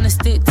 Niggas wanna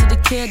stick to the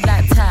kid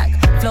like tack.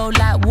 Flow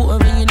like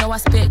water and you know I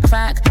spit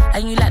crack.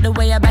 And you like the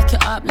way I back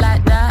it up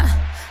like that.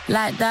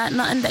 Like that,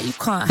 nothing that you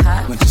can't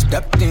hack. When she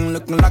stepped in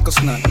looking like a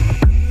snack,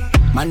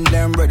 man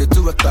damn ready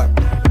to attack.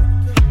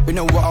 You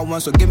know what I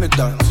want, so give me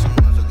that.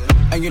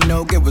 And you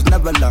know it was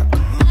never luck.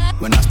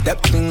 When I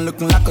stepped in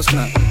looking like a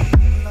snack,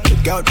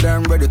 the girl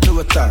damn ready to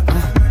attack.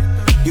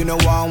 You know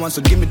what I want,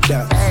 so give me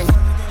that.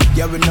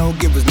 Yeah, we know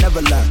it was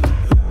never luck.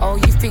 Oh,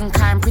 you think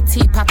I'm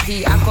pretty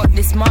puppy? I got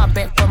this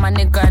Marbeck from my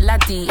nigga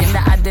Laddie. In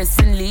the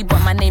Addison Lee,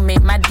 but my name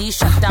ain't Maddie.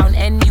 Shut down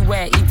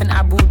anywhere, even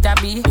Abu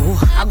Dhabi. Ooh.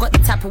 I got the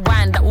type of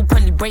wine that will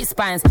probably break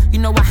spines. You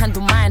know I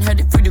handle mine, heard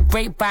it through the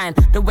grapevine.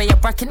 The way I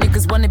bracket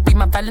niggas wanna be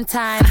my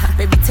Valentine.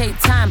 Baby, take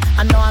time,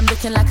 I know I'm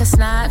looking like a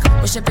snack.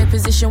 What's your pay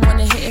position,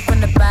 wanna hit it from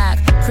the back.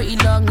 Pretty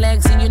long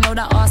legs and you know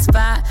that ass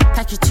fat.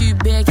 Package too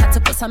big, had to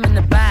put some in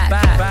the back.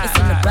 It's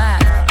in the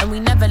back, and we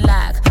never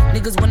lack.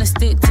 Niggas wanna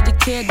stick to the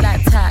kid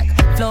like tack.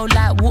 Flow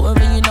like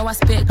water and you know I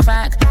spit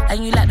crack.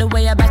 And you like the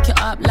way I back it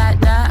up like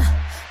that.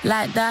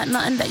 Like that,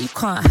 nothing that you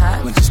can't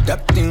hack. When she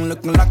stepped in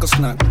looking like a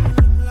snack,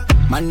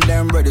 man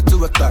damn ready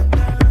to attack.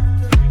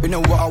 You know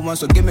what I want,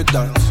 so give me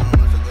that.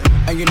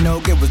 And you know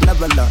it was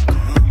never luck.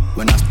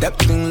 When I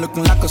stepped in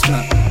looking like a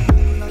snack,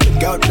 the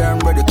girl damn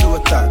ready to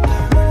attack.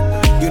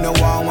 You know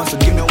what I want, so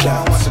give me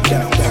that.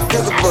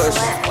 Jiggle push.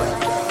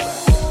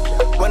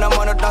 When I'm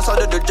on the dance, I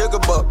do the jiggle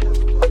bop.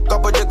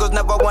 Couple jiggles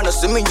never wanna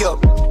see me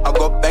up. I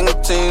got bang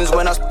teams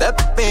when I step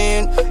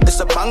in. It's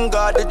a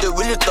banger, did you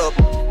really top?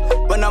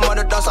 When I'm on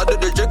the dance, I do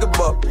the jiggle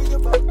bop.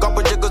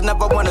 Couple jiggles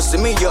never wanna see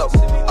me up.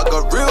 I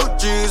got real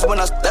G's when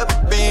I step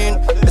in.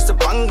 It's a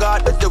banger,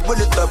 did you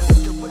really top?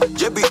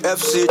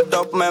 JBFC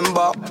top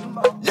member.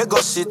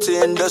 Lagos City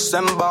in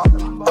December.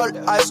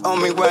 All eyes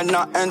on me when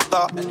I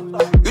enter.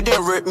 You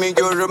didn't rate me,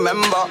 you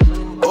remember.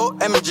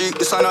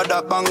 OMG is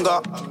another banger.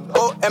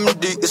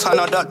 OMD is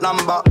another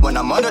number. When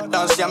I'm on the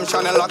dance, yeah, I'm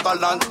shining like a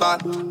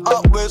lantern.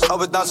 Always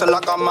dancing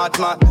like a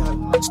madman.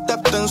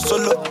 Stepped in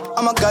solo,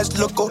 I'm a guy's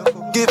loco.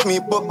 Give me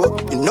bubble,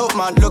 you know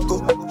my loco.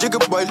 Jigger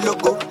boy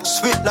loco,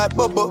 sweet like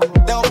bubble.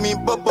 Tell me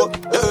bubble,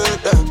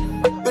 yeah.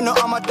 You know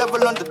I'm a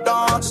devil on the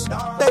dance.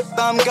 Take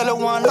time, girl, I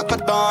want like a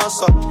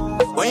dancer.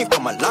 When you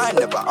come online,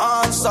 never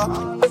answer.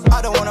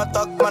 I don't wanna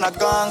talk, man, I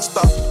can't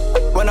stop.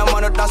 When I'm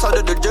on the dance, I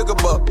do the jigger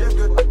bop.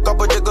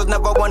 Couple jiggles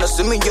never wanna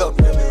see me up.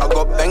 I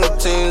got bang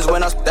teams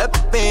when I step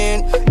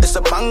in. It's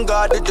a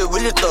banger, did you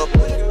really top?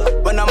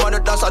 When I'm on the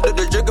dance, I do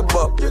the jigger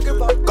bop.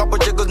 Couple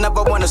jiggles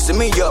never wanna see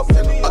me up.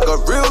 I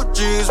got real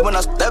G's when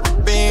I step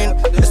in.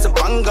 It's a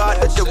banger,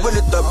 did you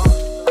really top?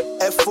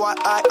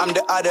 FYI, I'm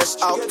the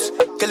hardest out.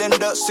 Killing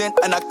the scene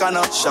and I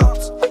cannot shout.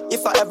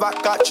 If I ever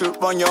catch you,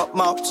 run your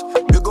mouth.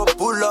 You go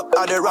pull up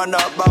at the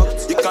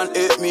roundabout. You can't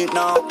hate me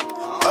now.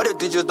 All the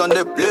DJs done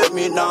they play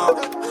me now.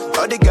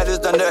 All the girls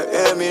done they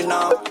hear me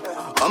now.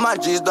 All my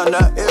G's done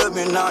they hear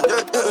me now.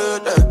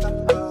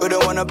 You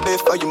don't wanna pay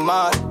for you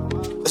mad.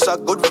 It's a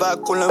good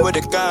vibe, coolin' with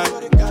the gang.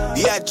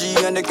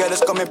 B.I.G. and the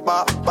girls coming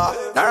pop.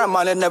 Naira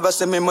Marley never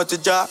see me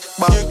multi-jack.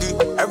 Jiggy,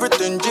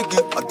 everything jiggy.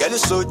 My girl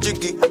is so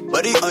jiggy.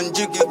 Body on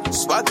jiggy,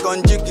 swag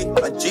on jiggy.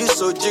 My G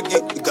so jiggy.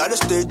 You gotta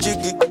stay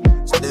jiggy.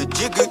 Stay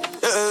jiggy,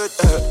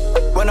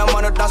 When I'm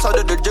on the dance, I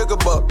do the jigger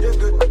bop.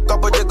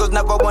 Couple jiggles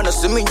never wanna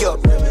see me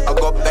up. I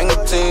got bang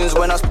teams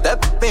when I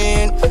step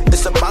in.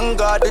 It's a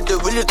banger, did you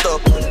really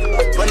top?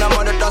 When I'm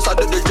on the dance, I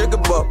do the jigger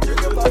bop.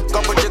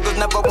 Couple jiggles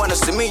never wanna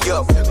see me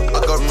up. I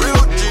got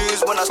real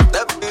G's when I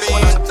step in.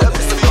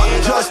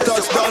 Just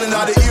touched down in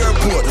the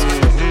airport.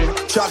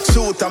 Track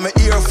suit, I'm an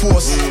Air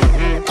Force.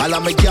 All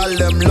of my gal,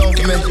 them love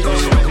me.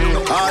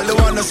 All the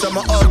ones say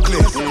me ugly.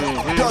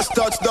 Just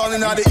touched down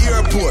in the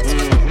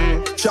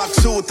airport. Track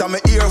suit, I'm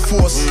an Air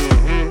Force.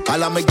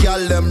 All of my gal,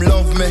 them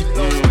love me.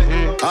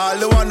 All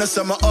the ones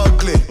say me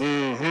ugly.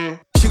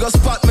 She go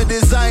spot me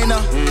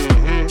designer.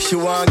 She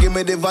want give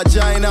me the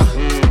vagina.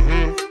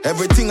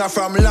 Everything I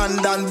from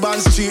London,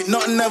 Bond Street.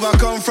 Nothing ever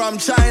come from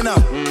China.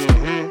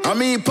 I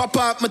mean, pop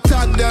up, me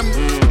tag them.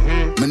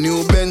 My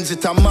new Benz,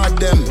 it a mad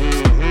them.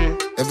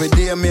 Every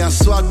day me I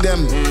swag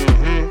them.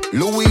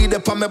 Louis, they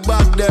pa me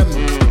back them.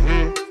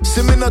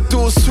 See me not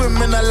too swim,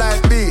 me not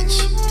like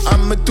beach.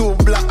 And me too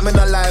black, me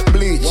not like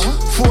bleach.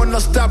 Phone no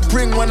stop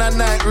ring when I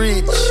night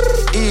reach.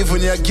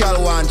 Even your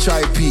girl want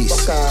try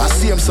peace. I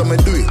see him, so me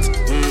do it.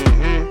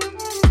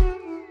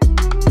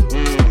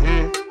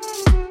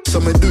 So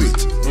me do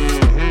it.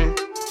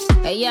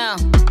 Hey yo,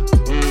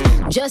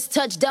 just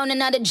touched down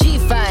and out of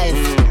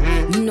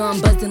G5. You know I'm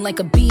buzzing like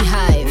a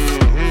beehive.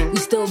 We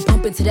still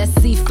bumping to that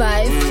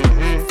C5.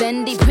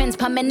 Fendi prints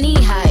pa my knee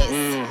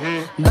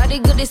highs. Body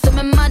good is so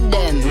me mad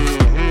them.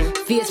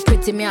 Fierce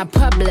pretty me a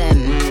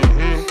problem.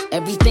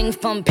 Everything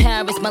from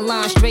Paris,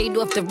 Milan, straight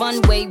off the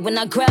runway when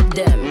I grab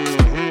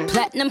them.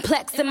 Platinum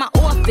plaques in my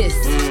office.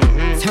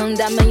 Turned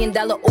that $1 million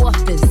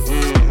office.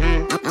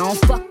 I don't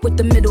fuck with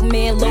the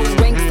middleman, low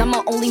ranks.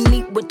 I'ma only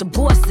meet with the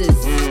bosses.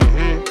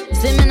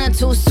 Swimming or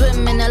two,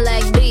 swimming I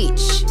like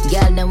beach.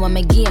 Girl, then want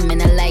me game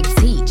and I like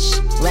teach.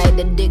 Ride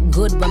the dick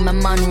good when my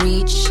man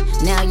reach.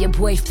 Now your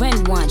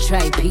boyfriend want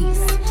try peace.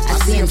 I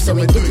see him so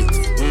we do it.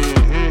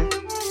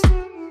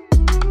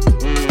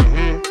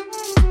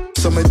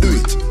 So me do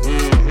it.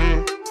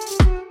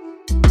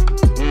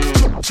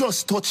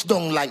 Just touch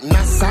down like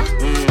NASA.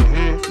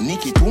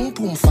 Nikki pum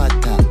pum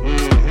fatta.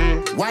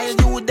 While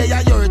you there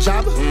at your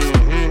job,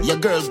 your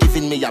girl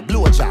giving me a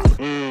blowjob.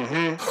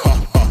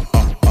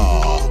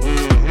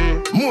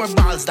 More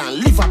balls than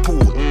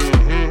Liverpool.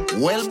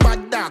 Well,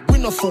 bad dog, we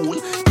no fool.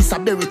 This a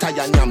berry tie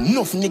and yam,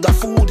 enough nigga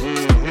food.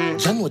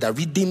 Ya know that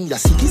redeem ya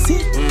sicky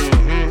see.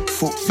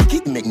 Fuck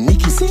Vicky make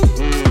Nicky see.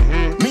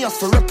 Me have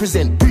to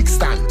represent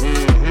Brixton.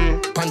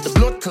 Pan the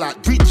blood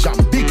clot, bridge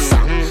and big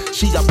song.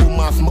 She a boom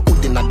off my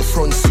hoodin at the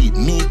front seat.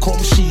 Me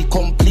come, she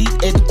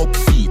complete, head up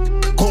feet.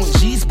 Come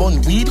G's,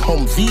 bun weed,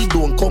 Humvee,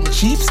 don't come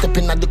cheap.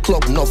 Stepping at the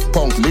club, enough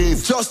punk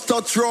leave. Just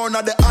touch round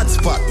at the hot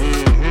spot.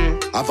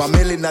 Have a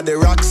million at the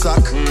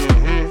rucksack.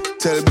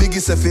 Tell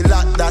Biggie if he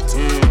like that.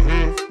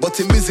 But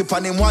he busy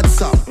pan him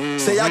WhatsApp.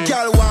 Say a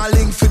girl want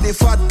link for the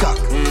fat cock.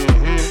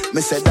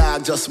 Me say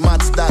dog just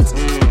match that.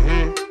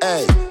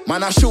 Hey,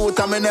 man I shoot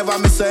and me never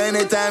miss her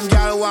anytime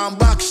girl want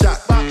back shot.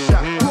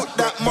 Put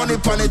that money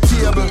on the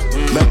table.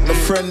 Make my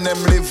friend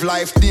them live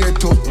life dear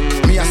too.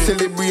 Me I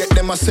celebrate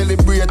them I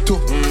celebrate too.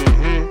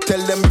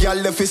 Tell them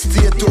girl if it's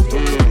stay too.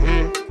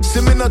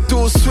 See me not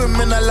too swim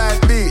in a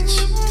light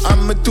beach.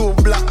 And me too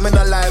black me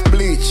not like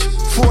bleach.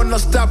 Phone no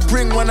stop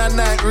ring when a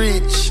night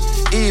reach.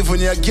 Even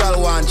your girl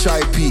want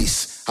try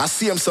peace. I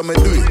see him so me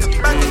do it.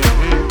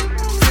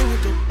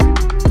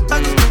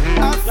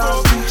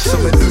 So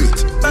me do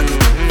it. I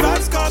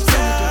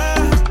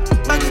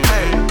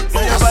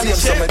see him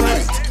so me do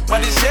it.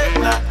 Body shape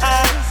na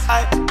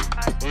aye.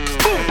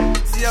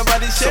 See your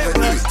body shape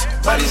na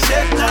body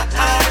shape na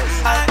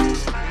aye.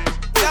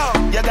 Yo,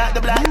 you got the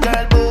black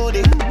girl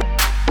booty.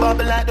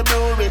 Bubble like the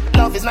brewery.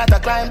 Love is not a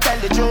crime, tell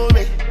the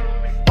jury.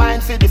 Wine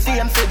for the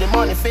fame, for the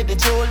money, for the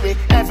jewelry.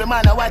 Every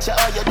man I watch you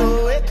how you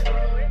do it.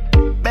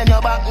 Bend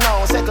your back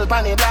now, settle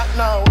pan the black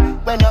now.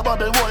 When your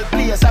bubble whole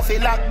place I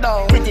feel locked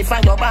down. Pretty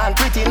find your band,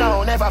 pretty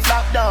now, never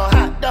flop down.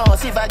 Hot down,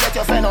 see if I get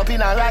your friend up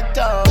in a rack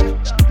down.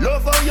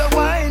 Love how you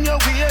wine, your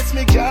waist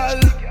me girl.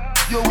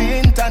 You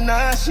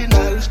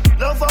international.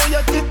 Love how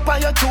you tip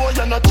on your toe,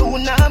 you're not too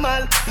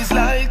normal. It's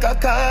like a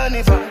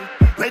carnival.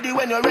 Ready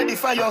when you're ready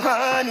for your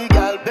honey,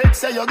 girl. Bet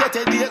say you get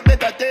a date,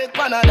 better take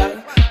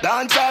Panadol.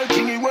 Dance all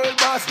kingy, world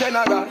boss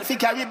general. Fi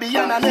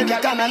Caribbean,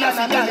 American, and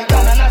African.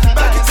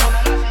 Back it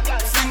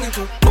up, fling it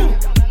up, boom.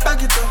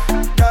 Back it up,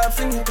 girl,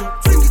 fling it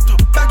up,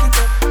 back it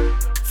up,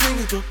 fling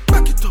it up,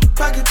 back it up,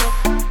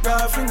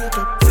 girl, fling it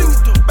up,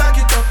 back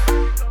it up,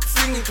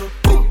 fling it up,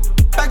 boom.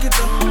 Back it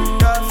up,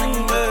 girl, fling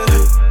it up,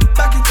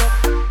 back it up,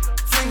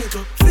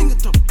 fling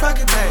it up, back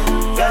it up.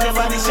 Girl, your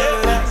body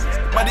shape nice,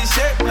 body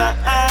shape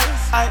nice.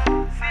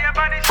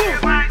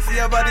 See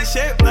your body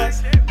shape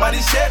nice, body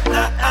shape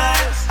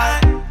nice.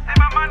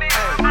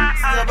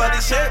 See your body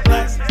shape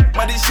nice,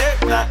 body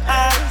shape nice.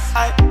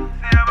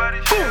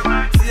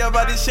 See your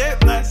body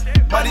shape nice,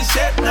 body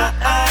shape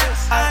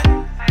nice.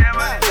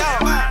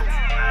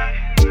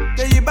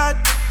 Yeah, you bad,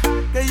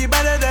 yeah, you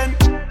better than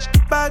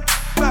bad,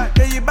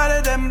 yeah, you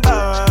better than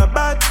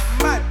bad,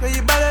 yeah,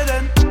 you better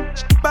than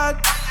bad.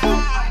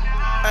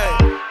 Hey,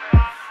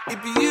 it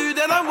be you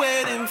that I'm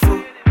waiting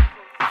for.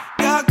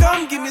 Girl,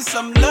 come give me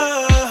some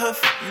love.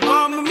 You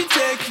want me to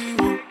take you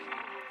home?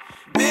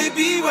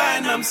 Baby,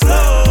 when I'm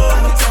slow.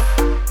 Back it up,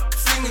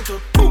 fling it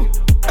up, boom.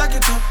 Back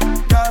it up,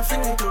 girl,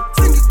 fling it up,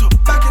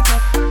 back it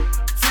up,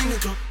 fling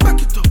it up,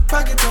 back it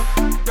up,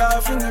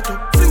 girl, fling it up,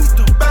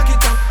 back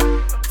it up,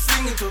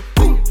 fling it up,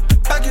 boom.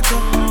 Back it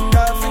up,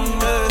 girl, fling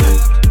it up,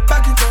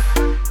 back it up,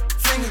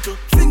 fling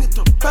it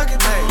up, back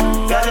it up.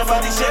 Girl, your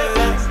body shape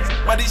nice,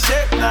 body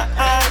shape nice.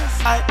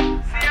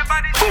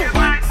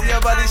 See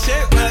your body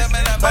shape nice,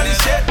 body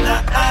shape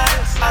nice.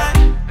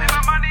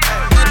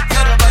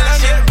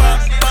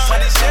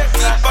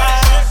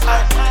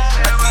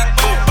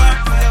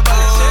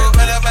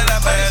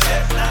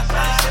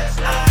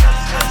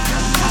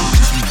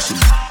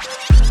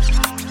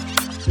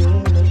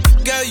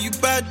 Girl, you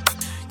bad,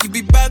 you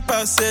be bad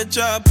pass a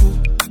chapu.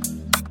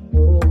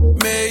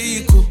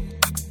 Mexico,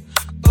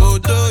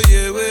 Odo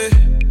yewe.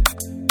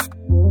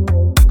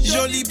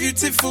 Jolly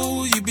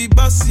beautiful, you be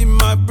bossing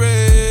my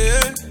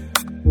brain.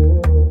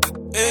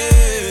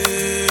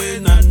 Hey,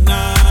 nah,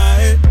 nah,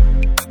 hey.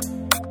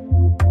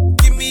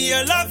 Give me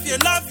your love, your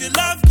love, your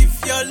love. Give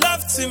your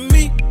love to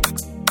me.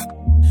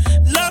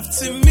 Love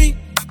to me.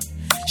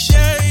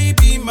 Shay,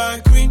 be my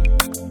queen.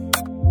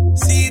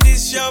 See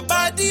this your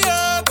body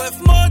up worth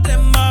more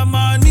than my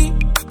money.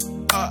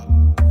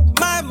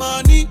 My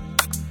money.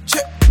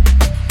 Check.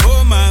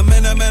 Oh my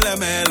mela mela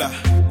mela.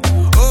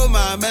 Oh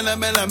my mela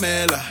mela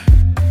mela.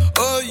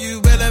 Oh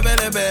you bella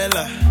bella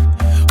bella.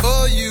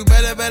 Oh you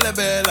bella bella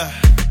bella.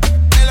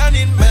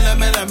 Melanin mela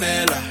mela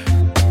mela.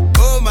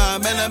 Oh my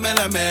mela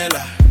mela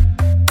mela.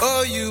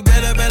 Oh you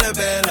bella bella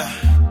bella.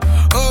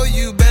 Oh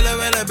you bella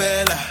bella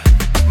bella.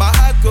 My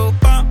heart go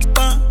bam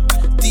bam.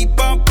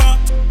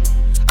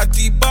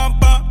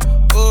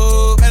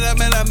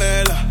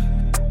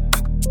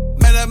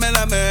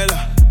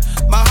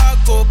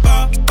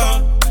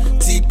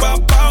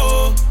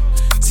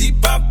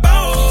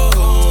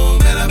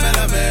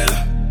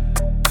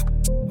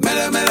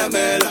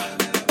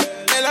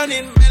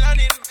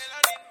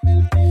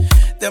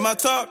 I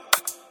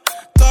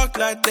talk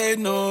like they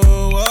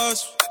know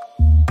us.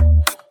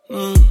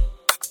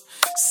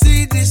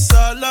 See this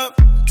all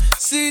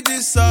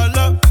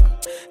up,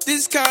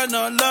 this kind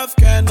of love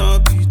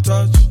cannot be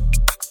touched.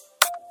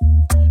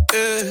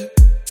 Yeah.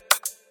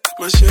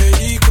 My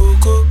shady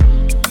cocoa,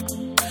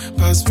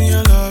 pass me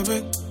a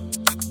lovin',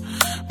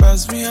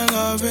 pass me a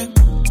lovin',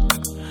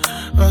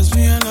 pass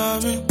me a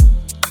lovin'.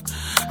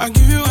 I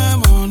give you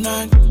M all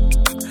night,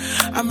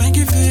 I make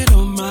you feel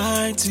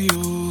almighty.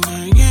 You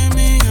give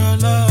me your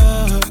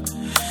love,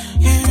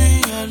 give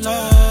me your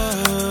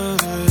love.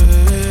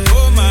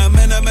 Oh my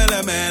mela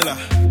mela mela,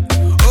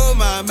 oh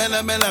my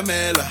mela mela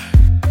mela,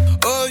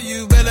 oh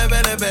you bella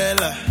bella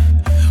bella,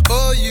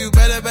 oh you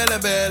bella bella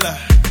bella.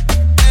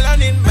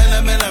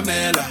 Mela mela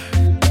mela,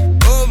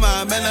 oh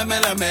my mela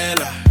mela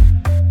mela,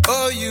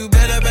 oh you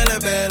bella bella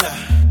bella.